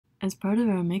As part of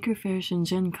our Maker Faire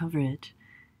Shenzhen coverage,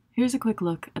 here's a quick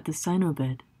look at the Sino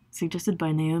bed, suggested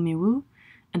by Naomi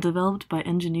and developed by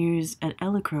engineers at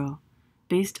Elecrow,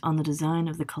 based on the design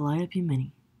of the Calliope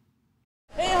Mini.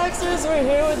 Hey Hacksters, we're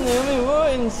here with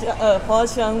Naomi in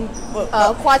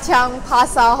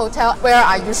Huaqiangbei Hotel, where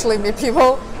I usually meet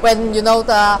people when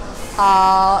the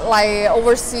like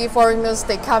overseas foreigners,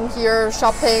 they come here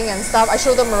shopping and stuff. I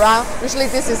show them around. Usually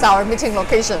this is our meeting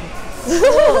location.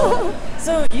 Cool.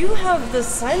 So you have the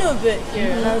Sino bit here,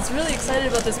 and I was really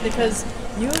excited about this because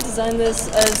you designed this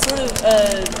as sort of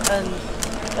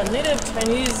a native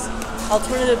Chinese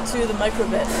alternative to the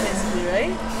microbit, basically,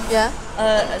 right? Yeah.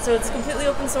 So it's completely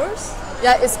open source?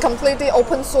 Yeah, it's completely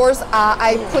open source.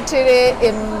 I put it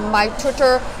in my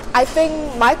Twitter. I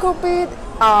think microbit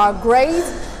are great,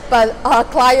 but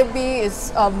Calliope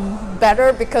is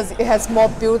better because it has more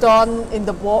build-on in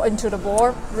the board, into the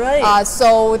board. Right.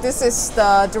 So this is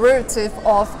the derivative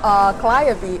of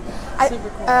Calliope. Super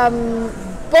cool.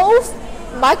 Both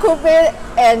microbit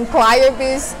and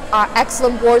Calliope are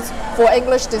excellent boards for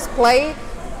English display,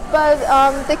 but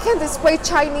they can display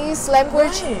Chinese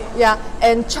language. Right. Yeah,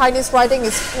 and Chinese writing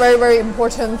is very, very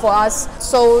important for us.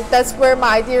 So that's where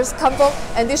my ideas come from.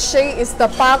 And this shade is the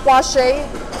Bagua shade.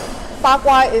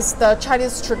 Bagua is the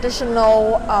Chinese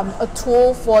traditional a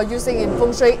tool for using in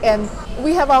feng shui, and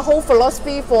we have a whole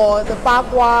philosophy for the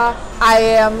Bagua. I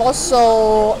am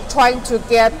also trying to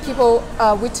get people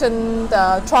written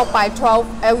the 12 by 12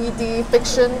 LED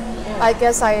fiction. I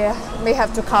guess I may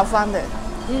have to crowdfund it.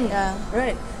 Yeah.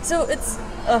 Right. So it's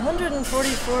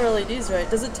 144 LEDs, right?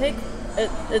 Does it take?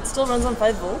 It still runs on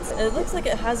 5 volts. It looks like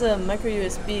it has a micro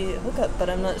USB hookup, but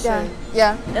I'm not sure.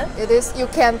 Yeah. It is. You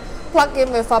can plug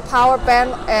in with a power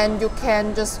bank, and you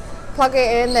can just plug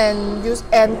it in and use.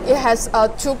 And it has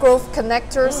 2 growth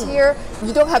connectors here.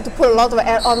 You don't have to put a lot of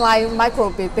online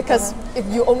microbit because if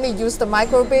you only use the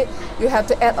microbit, you have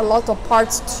to add a lot of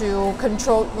parts to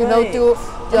control. Do and they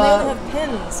don't have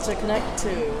pins to connect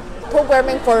to.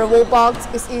 Programming for a robot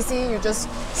is easy. You just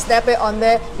snap it on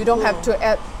there. You don't have to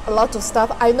add a lot of stuff.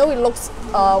 I know it looks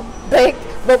big,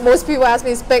 but most people ask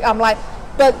me it's big. I'm like,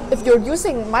 but if you're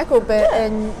using microbit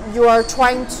and you are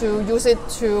trying to use it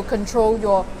to control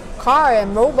your car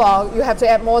and robot, you have to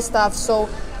add more stuff. So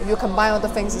if you combine all the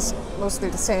things, it's mostly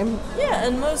the same. Yeah,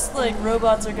 and most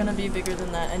robots are gonna be bigger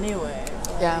than that anyway.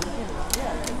 Yeah.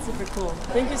 Yeah, it's super cool.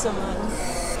 Thank you so much.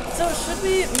 So should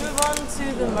we move on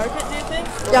to the market, do you think?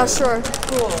 Yeah, sure.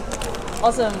 Cool.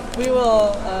 Awesome. We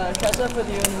will catch up with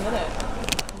you in a minute.